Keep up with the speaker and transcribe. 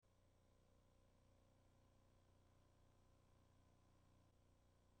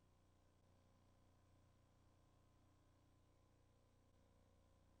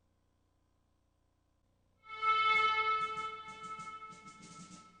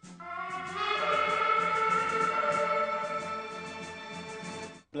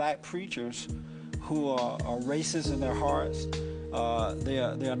black preachers who are racist in their hearts. They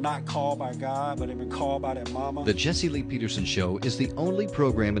are not called by God, but they've been called by their mama. The Jesse Lee Peterson Show is the only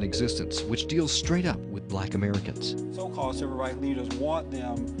program in existence which deals straight up with black Americans. So-called civil rights leaders want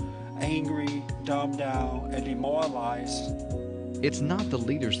them angry, dumbed down, and demoralized. It's not the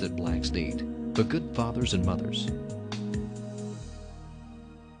leaders that blacks need, but good fathers and mothers.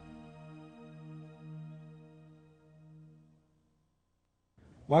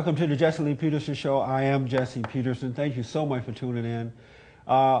 Welcome to the Jesse Lee Peterson Show. I am Jesse Peterson. Thank you so much for tuning in.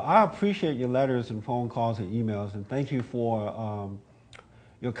 I appreciate your letters and phone calls and emails, and thank you for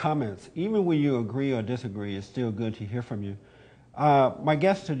your comments. Even when you agree or disagree, it's still good to hear from you. My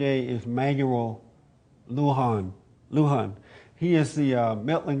guest today is Manuel Lujan. He is the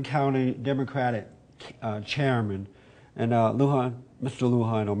Midland County Democratic chairman. And Mr.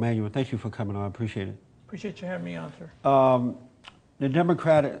 Lujan, or Manuel, thank you for coming on. I appreciate it. Appreciate you having me on, sir. The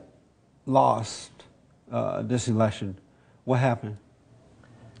Democratic lost this election. What happened?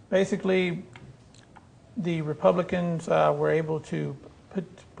 Basically, the Republicans were able to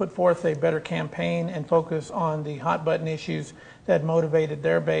put forth a better campaign and focus on the hot button issues that motivated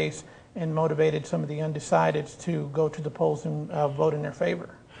their base and motivated some of the undecideds to go to the polls and vote in their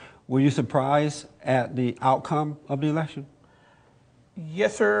favor. Were you surprised at the outcome of the election?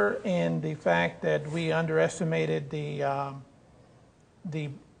 Yes, sir, in the fact that we underestimated the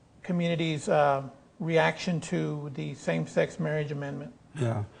community's reaction to the same-sex marriage amendment.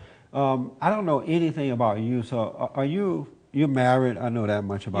 Yeah. I don't know anything about you, so you're married? I know that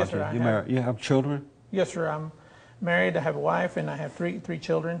much about Yes, you. sir, You're married. You have children? Yes, sir, I'm married, I have a wife, and I have three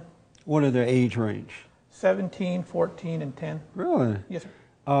children. What are their age range? 17, 14, and 10. Really? Yes, sir.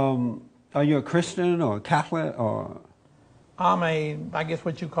 Are you a Christian or a Catholic or? I'm I guess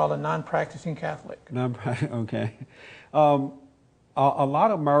what you call a non-practicing Catholic. Okay. A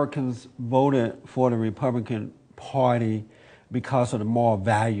lot of Americans voted for the Republican Party because of the moral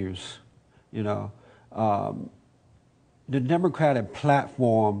values, you know. The Democratic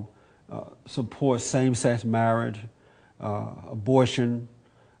platform supports same-sex marriage, abortion.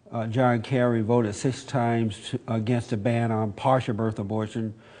 John Kerry voted 6 times against the ban on partial birth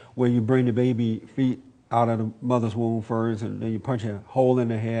abortion, where you bring the baby feet out of the mother's womb first, and then you punch a hole in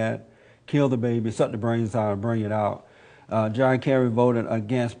the head, kill the baby, suck the brains out, and bring it out. John Kerry voted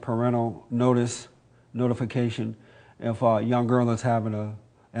against parental notification. If a young girl is having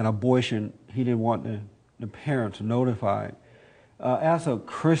an abortion, he didn't want the parents notified. As a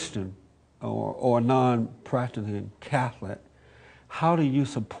Christian or a non-practicing Catholic, how do you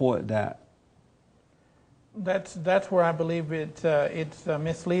support that? That's where I believe it's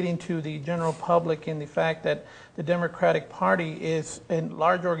misleading to the general public in the fact that the Democratic Party is a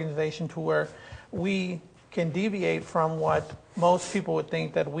large organization to where we can deviate from what most people would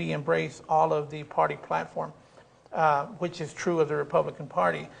think, that we embrace all of the party platform, which is true of the Republican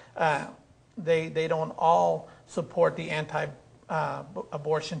Party. They don't all support the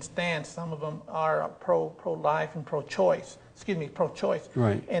anti-abortion stance. Some of them are pro-life and pro-choice. Pro-choice.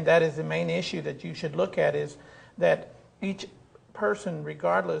 Right. And that is the main issue that you should look at, is that each person,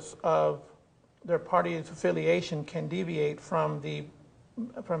 regardless of their party's affiliation, can deviate from the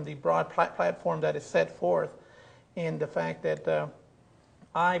broad platform that is set forth. And the fact that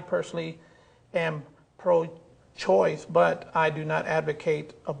I personally am pro-choice, but I do not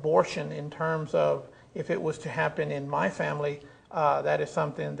advocate abortion in terms of, if it was to happen in my family, that is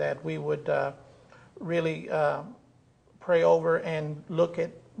something that we would really pray over and look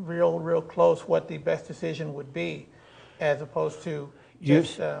at real close what the best decision would be, as opposed to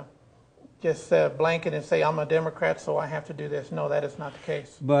just blanket and say, I'm a Democrat, so I have to do this. No, that is not the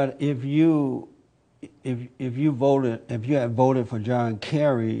case. But if you had voted for John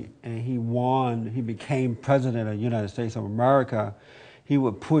Kerry and he won, he became president of the United States of America, he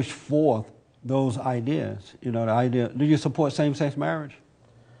would push forth those ideas. You know, the idea. Do you support same-sex marriage?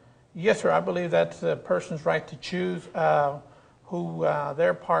 Yes, sir. I believe that's a person's right to choose who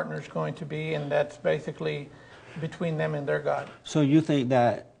their partner is going to be, and that's basically between them and their God. So you think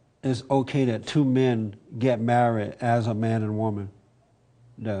that it's okay that 2 men get married as a man and woman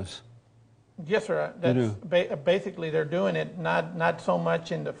does? Yes, sir. That's basically they're doing it not so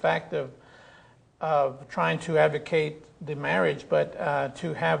much in the fact of trying to advocate the marriage, but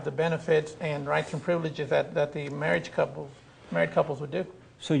to have the benefits and rights and privileges that the married couples would do.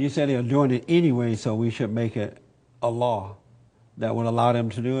 So you said they're doing it anyway, so we should make it a law that would allow them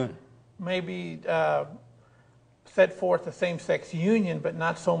to do it? Maybe set forth a same-sex union, but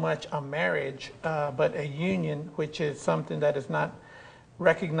not so much a marriage, but a union, which is something that is not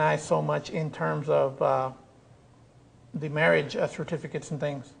recognized so much in terms of the marriage certificates and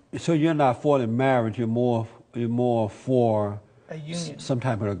things. So you're not for the marriage, you're more for A union. some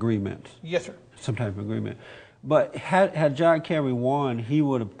type of agreement. Yes, sir. Some type of agreement. But had John Kerry won, he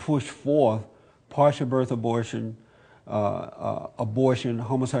would have pushed forth partial birth abortion, abortion,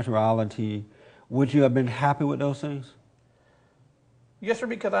 homosexuality. Would you have been happy with those things? Yes, sir,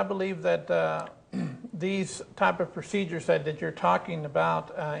 because I believe that these type of procedures that you're talking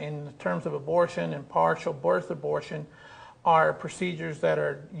about in terms of abortion and partial birth abortion are procedures that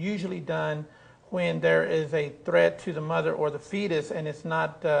are usually done when there is a threat to the mother or the fetus, and it's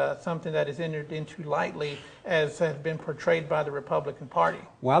not something that is entered into lightly as has been portrayed by the Republican Party.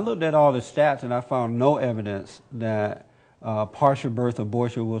 Well, I looked at all the stats and I found no evidence that partial birth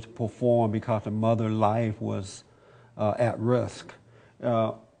abortion was performed because the mother's life was at risk.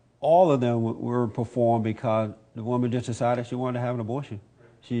 All of them were performed because the woman just decided she wanted to have an abortion.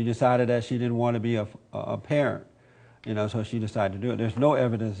 She decided that she didn't want to be a parent, so she decided to do it. There's no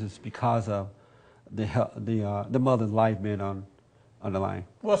evidence it's because of the mother's life being on the line.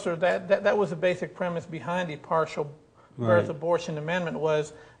 Well, sir, that was the basic premise behind the partial birth abortion amendment,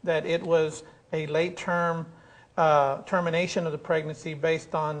 was that it was a late-term termination of the pregnancy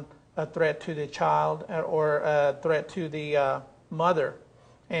based on a threat to the child or a threat to the mother,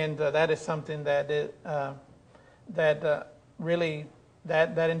 and that is something that really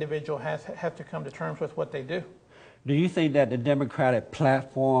that individual has to come to terms with what they do. Do you think that the Democratic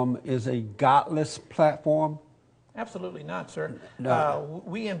platform is a godless platform? Absolutely not, sir. No.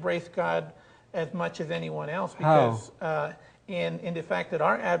 We embrace God as much as anyone else because in the fact that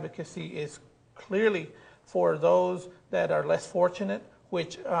our advocacy is clearly for those that are less fortunate,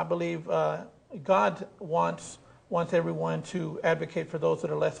 which I believe God wants everyone to advocate for those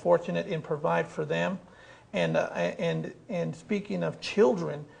that are less fortunate and provide for them. And speaking of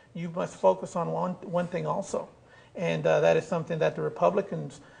children, you must focus on one thing also. And that is something that the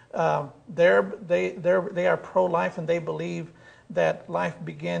Republicans, they are pro-life, and they believe that life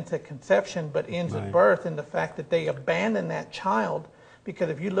begins at conception but ends at birth, and the fact that they abandon that child, because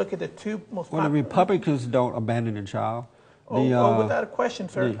if you look at the two most Well, the Republicans don't abandon a child. Without a question,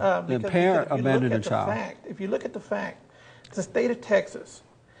 sir. The parent abandoned the child. If you look at the fact, the state of Texas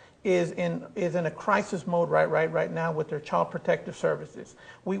is in a crisis mode right now with their child protective services.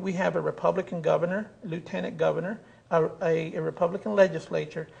 We have a Republican governor, lieutenant governor, a Republican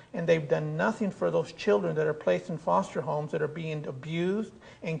legislature, and they've done nothing for those children that are placed in foster homes that are being abused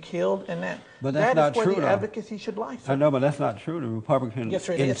and killed, and that. But that's not true, where the though. advocacy should lie, sir. I know, but that's not true. The Republicans Yes,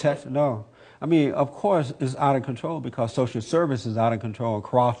 sir, it in is. Texas, no. I mean, of course, it's out of control because social service is out of control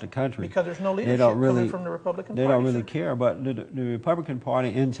across the country. Because there's no leadership coming from the Republican Party. They don't really sir. care, but the Republican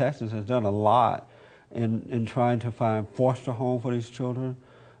Party in Texas has done a lot in trying to find foster home for these children.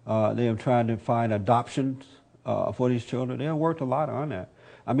 They have tried to find adoptions for these children. They have worked a lot on that.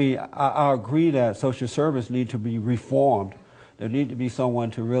 I mean, I agree that social service need to be reformed. There need to be someone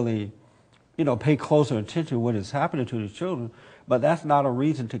to really, pay closer attention to what is happening to these children. But that's not a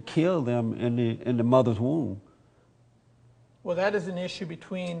reason to kill them in the mother's womb. Well, that is an issue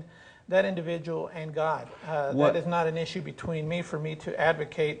between that individual and God. That is not an issue between me for me to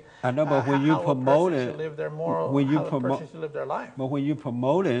advocate. I know, but when you promote it, should live their moral, how a person should live their life. But when you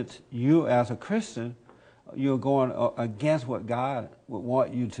promote it, you as a Christian, you're going against what God would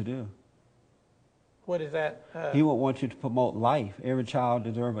want you to do. What is that? He would want you to promote life. Every child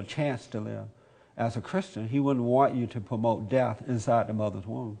deserves a chance to live. As a Christian, he wouldn't want you to promote death inside the mother's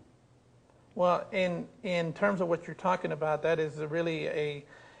womb. Well, in terms of what you're talking about, that is really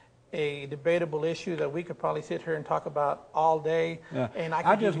a debatable issue that we could probably sit here and talk about all day. Yeah. And I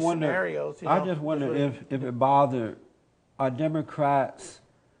could give you scenarios. I just wonder if it bothered, are Democrats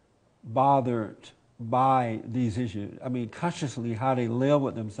bothered by these issues? I mean, consciously, how they live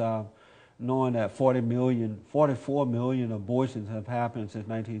with themselves, knowing that 44 million abortions have happened since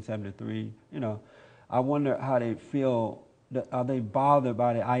 1973. I wonder how they feel. Are they bothered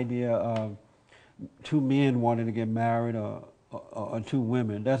by the idea of two men wanting to get married or two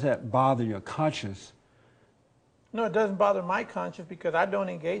women? Does that bother your conscience? No, it doesn't bother my conscience because I don't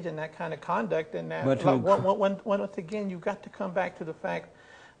engage in that kind of conduct. And that, But once again, you've got to come back to the fact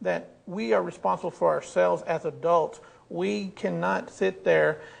that we are responsible for ourselves as adults. We cannot sit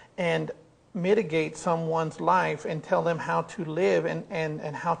there and mitigate someone's life and tell them how to live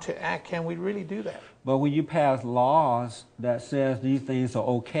and how to act. Can we really do that? But when you pass laws that says these things are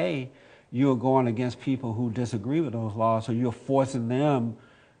okay, you're going against people who disagree with those laws, so you're forcing them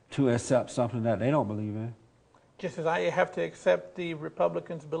to accept something that they don't believe in. Just as I have to accept the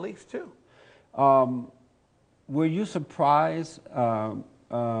Republicans' beliefs too. Were you surprised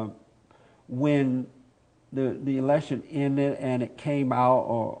when the election ended and it came out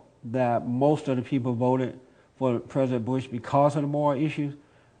or that most of the people voted for President Bush because of the moral issues,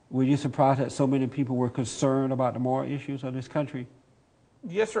 were you surprised that so many people were concerned about the moral issues of this country?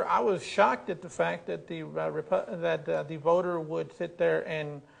 Yes, sir. I was shocked at the fact that the voter would sit there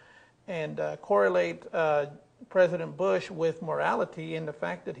and correlate President Bush with morality, and the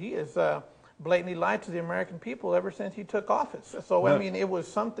fact that he has blatantly lied to the American people ever since he took office. So, I mean, it was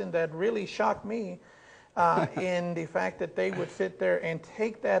something that really shocked me in the fact that they would sit there and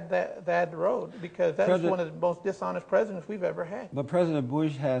take that road, because that is one of the most dishonest presidents we've ever had. But President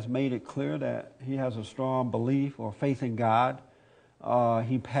Bush has made it clear that he has a strong belief or faith in God.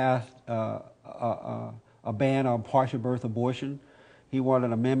 He passed a ban on partial birth abortion. He wanted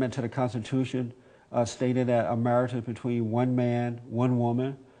an amendment to the Constitution stated that a marriage is between one man, one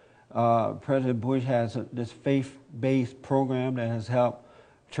woman. President Bush has this faith-based program that has helped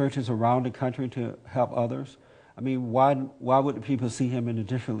churches around the country to help others. I mean, why would the people see him any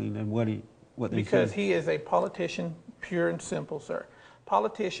differently than what they say? Because he is a politician, pure and simple, sir.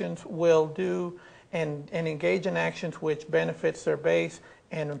 Politicians will do and engage in actions which benefits their base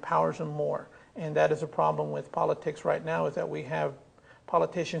and empowers them more. And that is a problem with politics right now, is that we have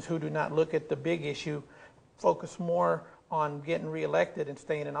politicians who do not look at the big issue, focus more on getting reelected and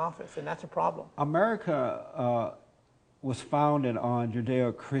staying in office, and that's a problem. America was founded on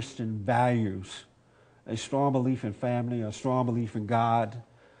Judeo-Christian values, a strong belief in family, a strong belief in God.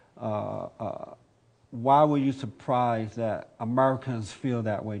 Why were you surprised that Americans feel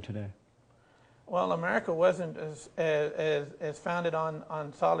that way today? Well, America wasn't as founded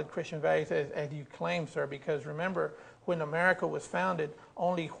on solid Christian values as you claim, sir, because remember, when America was founded,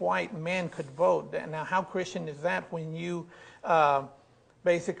 only white men could vote. Now, how Christian is that when you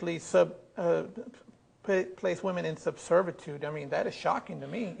basically place women in subservitude? I mean, that is shocking to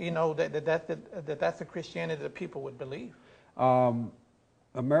me, you know, that's the Christianity that people would believe.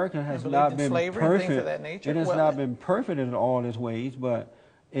 America has not been perfect. Of that nature. It has not been perfect in all its ways, but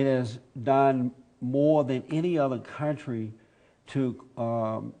it has done more than any other country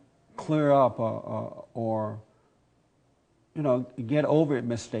to clear up or you know, get over its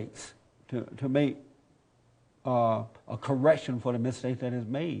mistakes, to make a correction for the mistakes that is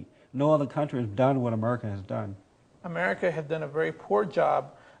made. No other country has done what America has done. America has done a very poor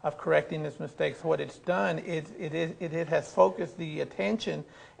job of correcting its mistakes. What it's done is it has focused the attention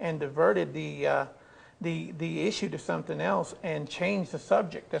and diverted the issue to something else and changed the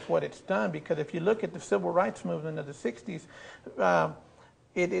subject. That's what it's done, because if you look at the civil rights movement of the 60s,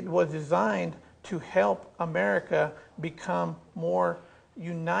 it was designed to help America become more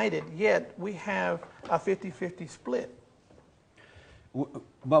united, yet we have a 50-50 split.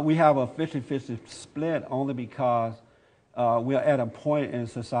 But we have a 50-50 split only because we are at a point in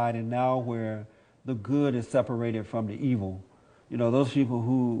society now where the good is separated from the evil. You know, those people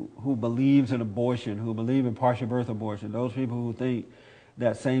who believes in abortion, who believe in partial birth abortion, those people who think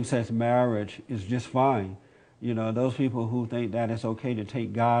that same-sex marriage is just fine. You know, those people who think that it's okay to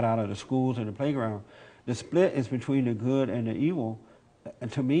take God out of the schools and the playground. The split is between the good and the evil.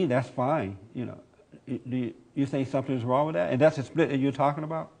 And to me, that's fine. You know, do you think something's wrong with that? And that's the split that you're talking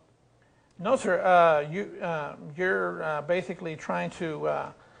about? No, sir. You're basically trying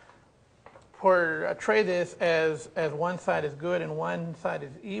to portray this as one side is good and one side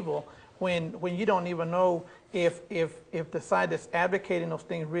is evil, when you don't even know if the side that's advocating those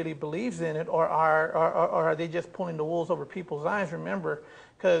things really believes in it, or are they just pulling the wool over people's eyes? Remember,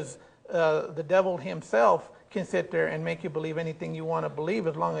 because the devil himself can sit there and make you believe anything you want to believe,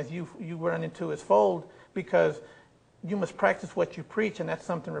 as long as you run into his fold, because you must practice what you preach, and that's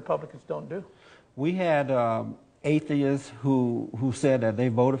something Republicans don't do. We had atheists who said that they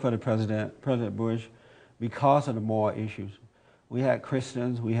voted for the President Bush because of the moral issues. We had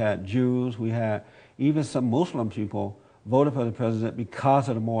Christians, we had Jews, we had even some Muslim people voted for the president because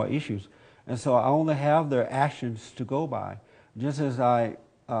of the moral issues. And so I only have their actions to go by, just as I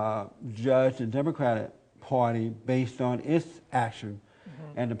judge the Democratic Party based on its action.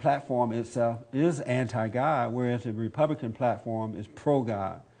 Mm-hmm. And the platform itself is anti-God, whereas the Republican platform is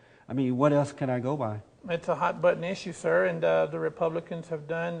pro-God. I mean, what else can I go by? It's a hot-button issue, sir, and the Republicans have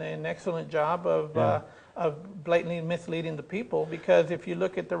done an excellent job of blatantly misleading the people, because if you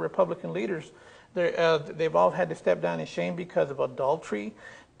look at the Republican leaders, they've all had to step down in shame because of adultery,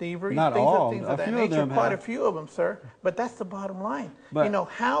 thievery, things of that nature. Quite a few of them, sir. But that's the bottom line. But, you know,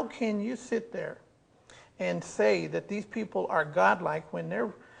 how can you sit there and say that these people are godlike when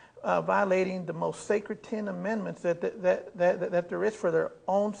they're violating the most sacred 10 amendments that there is for their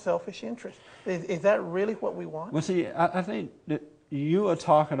own selfish interest? Is that really what we want? Well, see, I think that you are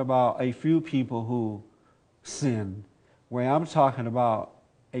talking about a few people who sin, where I'm talking about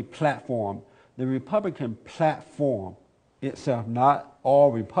a platform. The Republican platform itself, not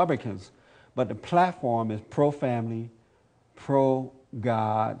all Republicans, but the platform is pro-family,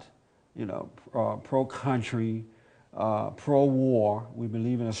 pro-God, pro-country, pro-war. We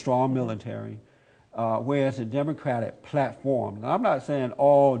believe in a strong military, whereas the Democratic platform, now I'm not saying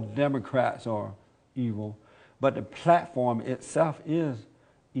all Democrats are evil, but the platform itself is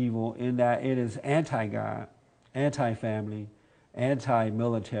evil in that it is anti-God, anti-family,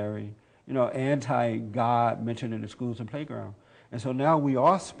 anti-military, anti-God mentioned in the schools and playground. And so now we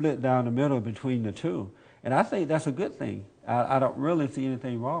are split down the middle between the two. And I think that's a good thing. I don't really see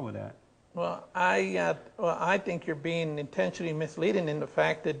anything wrong with that. Well, I think you're being intentionally misleading in the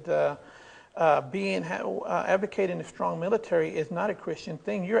fact that advocating a strong military is not a Christian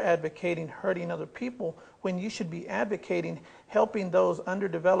thing. You're advocating hurting other people when you should be advocating helping those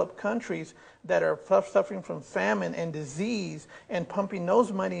underdeveloped countries that are suffering from famine and disease, and pumping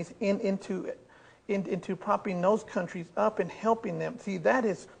those monies into propping those countries up and helping them. See, that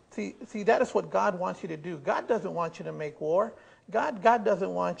is what God wants you to do. God doesn't want you to make war. God doesn't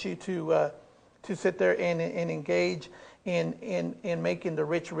want you to sit there and engage in making the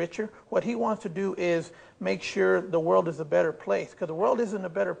rich richer. What he wants to do is make sure the world is a better place, because the world isn't a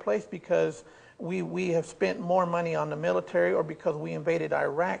better place because we have spent more money on the military or because we invaded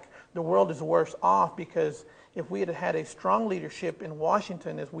Iraq. The world is worse off because if we had had a strong leadership in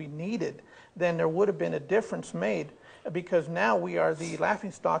Washington as we needed, then there would have been a difference made, because now we are the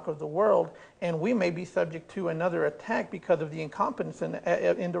laughingstock of the world, and we may be subject to another attack because of the incompetence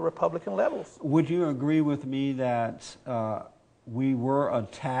in the Republican levels. Would you agree with me that we were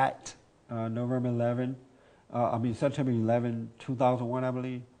attacked September 11, 2001, I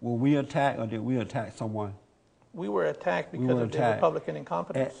believe? Were we attacked, or did we attack someone? We were attacked because of the Republican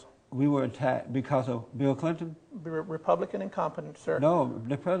incompetence. We were attacked because of Bill Clinton? Republican incompetence, sir. No,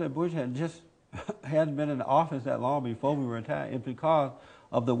 the President Bush hadn't been in office that long before we were attacked. It's because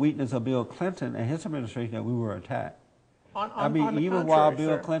of the weakness of Bill Clinton and his administration that we were attacked. Even while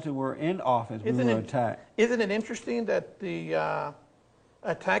Bill Clinton were in office, we were attacked. Isn't it interesting that the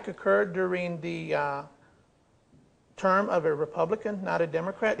attack occurred during the term of a Republican, not a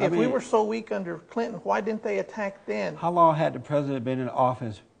Democrat? If we were so weak under Clinton, why didn't they attack then? How long had the president been in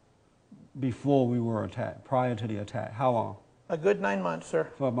office before we were attacked, prior to the attack? How long? A good 9 months, sir.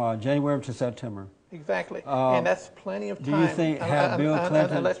 From January to September. Exactly, and that's plenty of time. Do you think Bill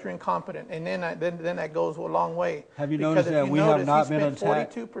Clinton, unless you're incompetent, and then that goes a long way. Have you noticed that we have not been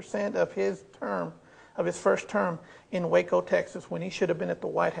attacked? 42% of his term, of his first term, in Waco, Texas, when he should have been at the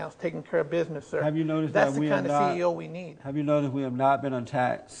White House taking care of business, sir. Have you noticed that's that we have not? That's the kind of CEO we need. Have you noticed we have not been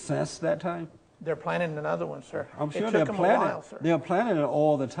attacked since that time? They're planning another one, sir. I'm sure they're planning. A while, sir. They're planning it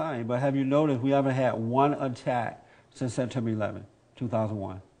all the time. But have you noticed we haven't had one attack since September 11,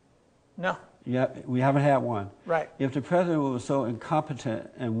 2001? No. Yeah, we haven't had one. Right. If the president was so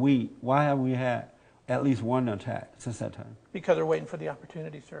incompetent and weak, why haven't we had at least one attack since that time? Because they're waiting for the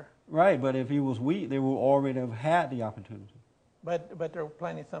opportunity, sir. Right, but if he was weak, they would already have had the opportunity. But they're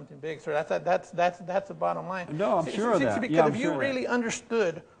planning something big, sir. That's the bottom line. No, I'm sure of that. Because if you really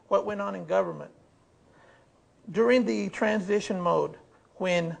understood what went on in government during the transition mode,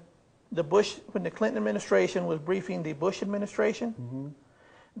 when the Clinton administration was briefing the Bush administration,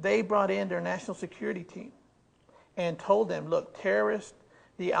 they brought in their national security team and told them, look, terrorists,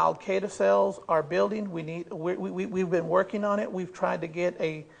 the Al-Qaeda cells are building. We've been working on it. We've tried to get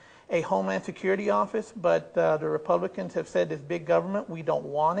a Homeland Security office, but the Republicans have said this big government, we don't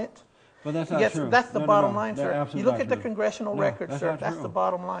want it. But that's not true. That's the bottom line, sir. You look at the congressional record, sir. That's the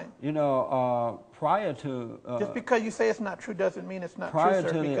bottom line. Prior to... just because you say it's not true doesn't mean it's not true,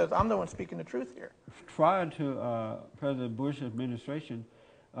 sir, because I'm the one speaking the truth here. Prior to President Bush's administration,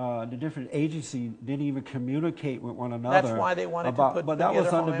 the different agencies didn't even communicate with one another. That's why they wanted to put together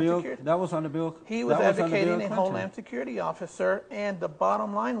Homeland Security. That was under Bill. He was advocating a Homeland Security office, sir, and the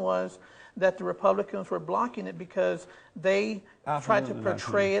bottom line was that the Republicans were blocking it because they tried to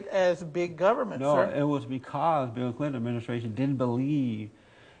portray it as big government, sir. No, it was because Bill Clinton administration didn't believe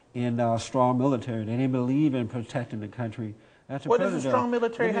in strong military. They didn't believe in protecting the country. What does a strong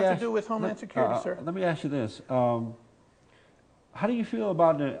military have to do with Homeland Security, sir? Let me ask you this. How do you feel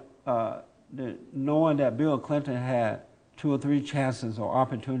about the knowing that Bill Clinton had 2 or 3 chances or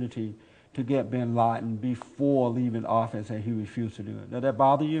opportunity to get bin Laden before leaving office and he refused to do it? Does that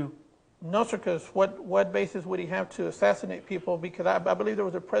bother you? No, sir, because what basis would he have to assassinate people? Because I believe there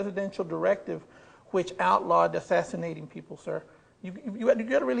was a presidential directive which outlawed assassinating people, sir. You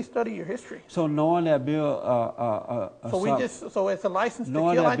got to really study your history. So knowing that Bill, So it's a license to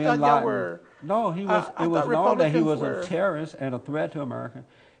knowing kill. that I Bin thought y'all Laden, were. no, he was. I It was thought known that he Republicans was were. a terrorist and a threat to America.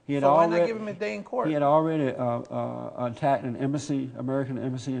 He had So why already not give him a day in court? He had already attacked an embassy, American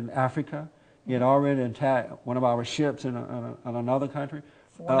embassy in Africa. He had already attacked one of our ships in another country.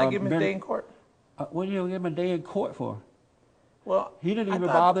 So why not give him a day in court? What do you give him a day in court for? Well, He didn't I even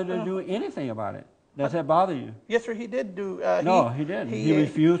thought- bother to do anything about it. Does that bother you? Yes, sir. He did do. No, he didn't. He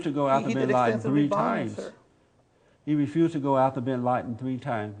refused to go after he Bin did Laden extensively 3 bomb him, times. sir. He refused to go after Bin Laden 3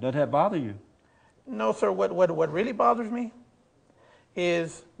 times. Does that bother you? No, sir. What really bothers me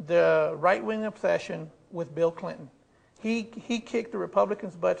is the right-wing obsession with Bill Clinton. He kicked the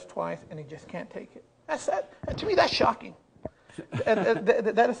Republicans' butts twice, and he just can't take it. That's that. To me, that's shocking.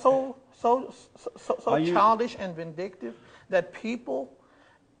 That is so childish and vindictive that people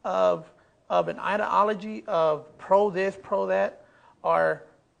of an ideology of pro this, pro that,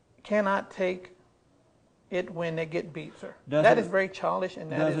 cannot take it when they get beat, sir. That is very childish,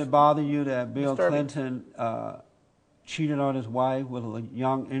 and that Does is it bother you that Bill disturbing. Clinton cheated on his wife with a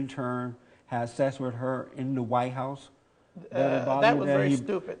young intern, had sex with her in the White House? Does it bother that you was that very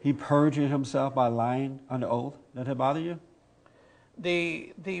stupid. He perjured himself by lying under oath? Does it bother you?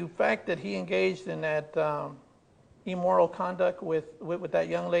 The fact that he engaged in that immoral conduct with that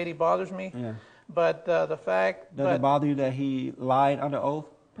young lady bothers me. Yeah. But the fact Does it bother you that he lied under oath,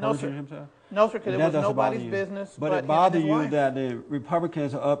 No, perjured sir. himself? No, sir, because it That was doesn't bother nobody's you. business. But him it and bothered his you wife. that the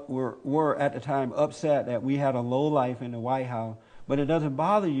Republicans were at the time upset that we had a lowlife in the White House. But it doesn't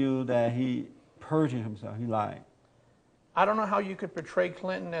bother you that he perjured himself, he lied. I don't know how you could portray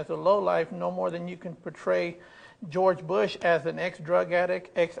Clinton as a lowlife no more than you can portray George Bush as an ex-drug addict,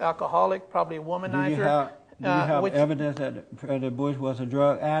 ex-alcoholic, probably a womanizer. Do you have evidence that President Bush was a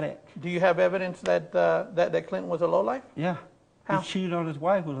drug addict? Do you have evidence that that Clinton was a lowlife? Yeah. How? He cheated on his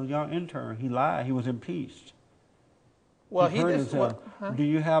wife with a young intern. He lied. He was impeached. Well, he he hurt just. himself. Huh? Do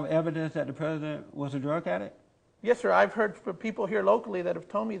you have evidence that the president was a drug addict? Yes, sir. I've heard from people here locally that have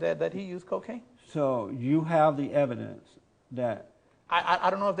told me that he used cocaine. So you have the evidence that. I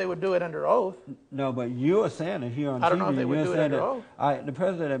don't know if they would do it under oath. No, but you are saying it here on TV. I don't know if they would You're do it saying under that oath. the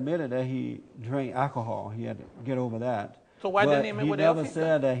president admitted that he drank alcohol. He had to get over that. So why But didn't he admit what else never he's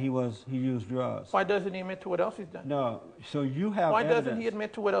said that he used drugs. Why doesn't he admit to what else he's done? No. So you have Why evidence. doesn't he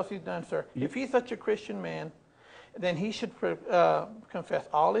admit to what else he's done, sir? If he's such a Christian man, then he should confess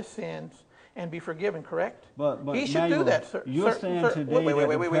all his sins and be forgiven, correct? But he should do Manuel, that, sir. you're Sir, saying sir,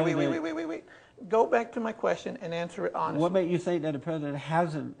 today wait. Go back to my question and answer it honestly. What made you think that the president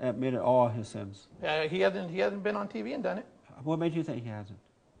hasn't admitted all his sins? He hasn't been on TV and done it What made you think he hasn't?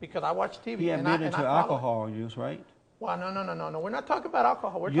 because I watch TV He and admitted I to follow alcohol use, right? it. Well, no. We're not talking about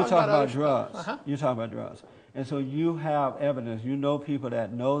alcohol. We're You're talking talking about other drugs. stuff. Uh-huh. You're talking about drugs. And so you have evidence. You know people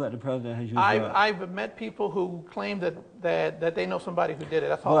that know that the president has used drugs. I've met people who claim that they know somebody who did it.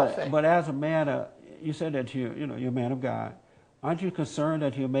 That's all I'm saying. But as a man, you said that you're a man of God. Aren't you concerned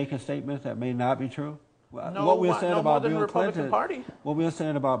that you're making statements that may not be true? No, what we're saying no more about than the Bill Republican Clinton. Party. What we're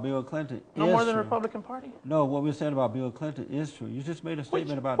saying about Bill Clinton No is more than the true. Republican Party. No, what we're saying about Bill Clinton is true. You just made a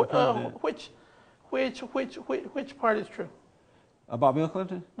statement about the president. Which part is true? About Bill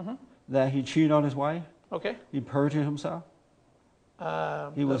Clinton? Mm-hmm. That he cheated on his wife? Okay. He perjured himself?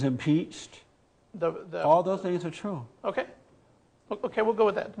 He was impeached? The All those things are true. Okay. Okay, we'll go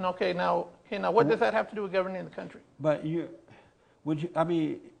with that. Okay, now what does that have to do with governing the country? But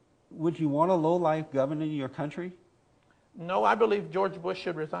would you want a lowlife governing your country? No, I believe George Bush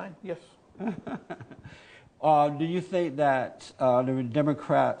should resign. Yes. Do you think that the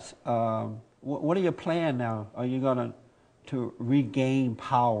Democrats, what are your plans now? Are you going to regain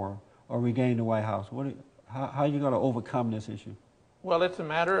power or regain the White House? How are you going to overcome this issue? Well, it's a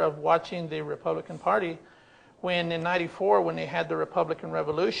matter of watching the Republican Party. When in '94, when they had the Republican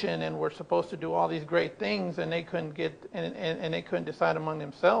Revolution and were supposed to do all these great things, and they couldn't and they couldn't decide among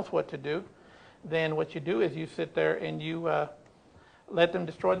themselves what to do, then what you do is you sit there and you let them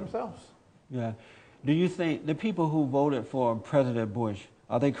destroy themselves. Yeah. Do you think the people who voted for President Bush,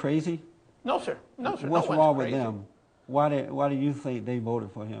 are they crazy? No, sir. No, sir. What's no wrong one's with crazy. them? Why do you think they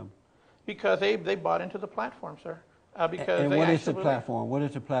voted for him? Because they bought into the platform, sir. Because And they what is the actually- platform? What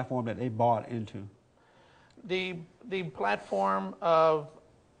is the platform that they bought into? The platform of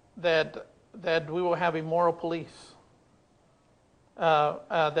that we will have a moral police,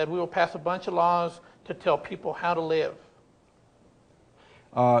 that we will pass a bunch of laws to tell people how to live.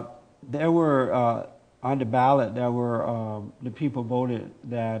 There were on the ballot. There were the people voted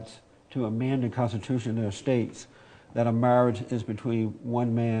that to amend the Constitution of their states that a marriage is between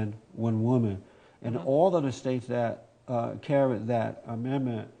one man, one woman, and all of the states that carried that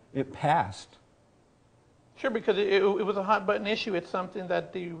amendment, it passed. Sure, because it was a hot button issue. It's something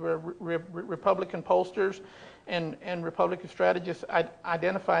that the Republican pollsters and Republican strategists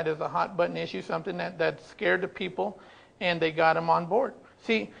identified as a hot button issue, something that scared the people, and they got them on board.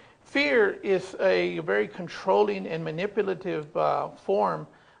 See, fear is a very controlling and manipulative form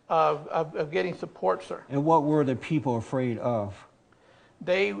of getting support, sir. And what were the people afraid of?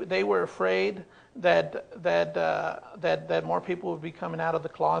 They were afraid that more people would be coming out of the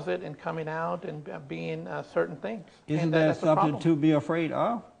closet and coming out and being certain things. Isn't that something to be afraid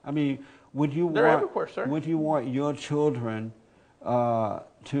of? I mean, would you They're everywhere, sir. Would you want your children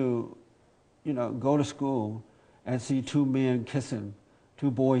to, go to school and see two men kissing, two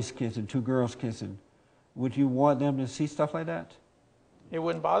boys kissing, two girls kissing? Would you want them to see stuff like that? It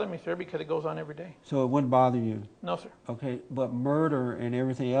wouldn't bother me, sir, because it goes on every day. So it wouldn't bother you? No, sir. Okay, but murder and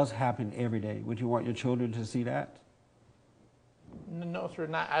everything else happen every day. Would you want your children to see that? No, sir.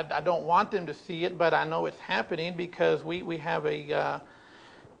 I don't want them to see it, but I know it's happening because we have a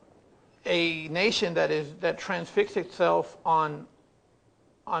nation that transfixes itself on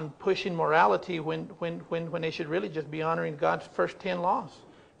pushing morality when they should really just be honoring God's first 10 laws.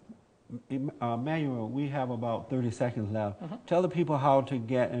 Manuel, we have about 30 seconds left. Mm-hmm. Tell the people how to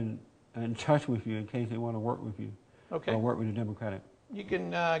get in touch with you in case they want to work with you. Okay. Or work with the Democratic. You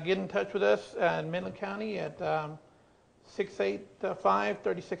can get in touch with us in Midland County at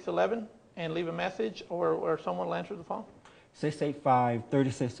 685-3611 and leave a message, or someone will answer the phone.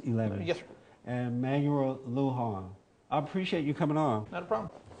 685-3611. Yes, sir. And Manuel Lujan. I appreciate you coming on. Not a problem.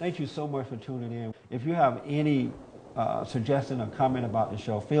 Thank you so much for tuning in. If you have any suggestion or comment about the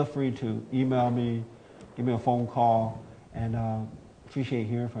show, feel free to email me, give me a phone call, and appreciate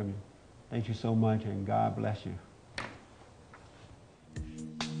hearing from you. Thank you so much, and God bless you.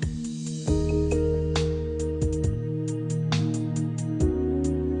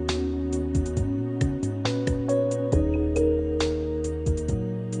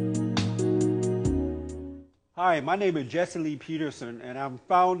 Hi, my name is Jesse Lee Peterson, and I'm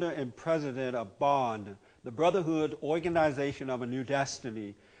founder and president of BOND, the Brotherhood Organization of a New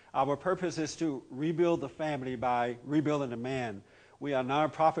Destiny. Our purpose is to rebuild the family by rebuilding the man. We are a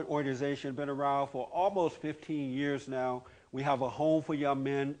nonprofit organization, been around for almost 15 years now. We have a home for young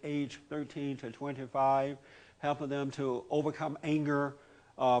men aged 13 to 25, helping them to overcome anger,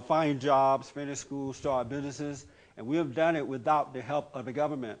 find jobs, finish school, start businesses, and we have done it without the help of the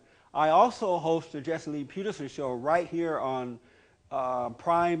government. I also host the Jesse Lee Peterson Show right here on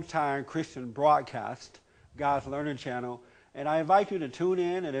Prime Time Christian Broadcast, God's Learning Channel, and I invite you to tune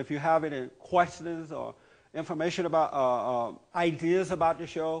in, and if you have any questions or information about ideas about the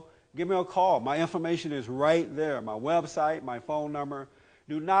show, give me a call. My information is right there, my website, my phone number.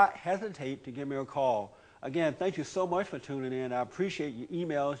 Do not hesitate to give me a call. Again, thank you so much for tuning in. I appreciate your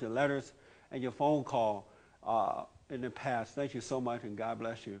emails, your letters, and your phone call in the past. Thank you so much, and God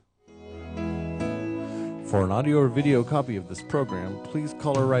bless you. For an audio or video copy of this program, please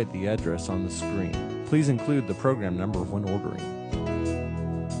call or write the address on the screen. Please include the program number when ordering.